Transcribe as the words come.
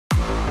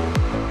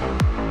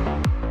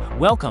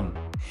Welcome!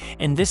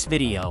 In this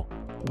video,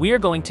 we are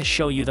going to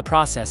show you the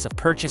process of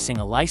purchasing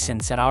a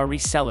license at our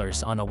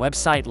resellers on a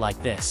website like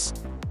this.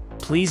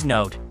 Please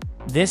note,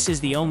 this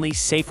is the only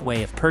safe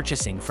way of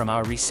purchasing from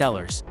our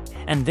resellers,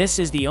 and this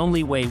is the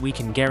only way we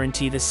can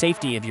guarantee the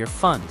safety of your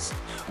funds.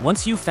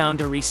 Once you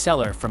found a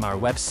reseller from our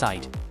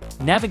website,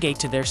 navigate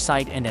to their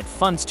site and add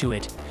funds to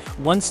it.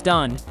 Once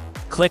done,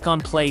 click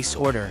on Place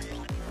Order.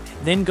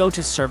 Then go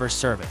to Server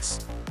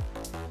Service.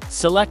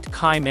 Select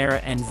Chimera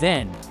and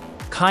then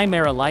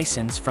Chimera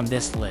License from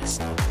this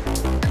list.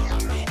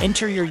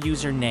 Enter your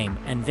username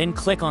and then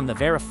click on the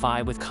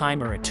Verify with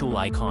ChimeraTool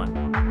icon.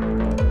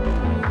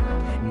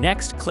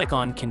 Next, click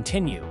on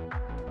Continue.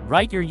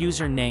 Write your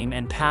username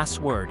and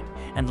password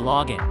and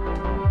log in.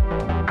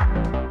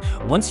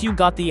 Once you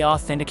got the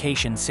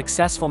authentication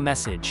successful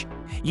message,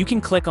 you can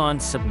click on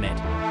Submit.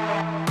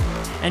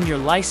 And your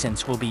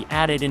license will be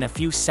added in a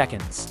few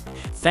seconds.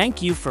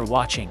 Thank you for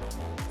watching.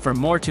 For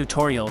more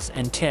tutorials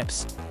and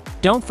tips,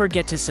 don't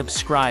forget to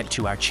subscribe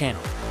to our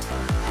channel.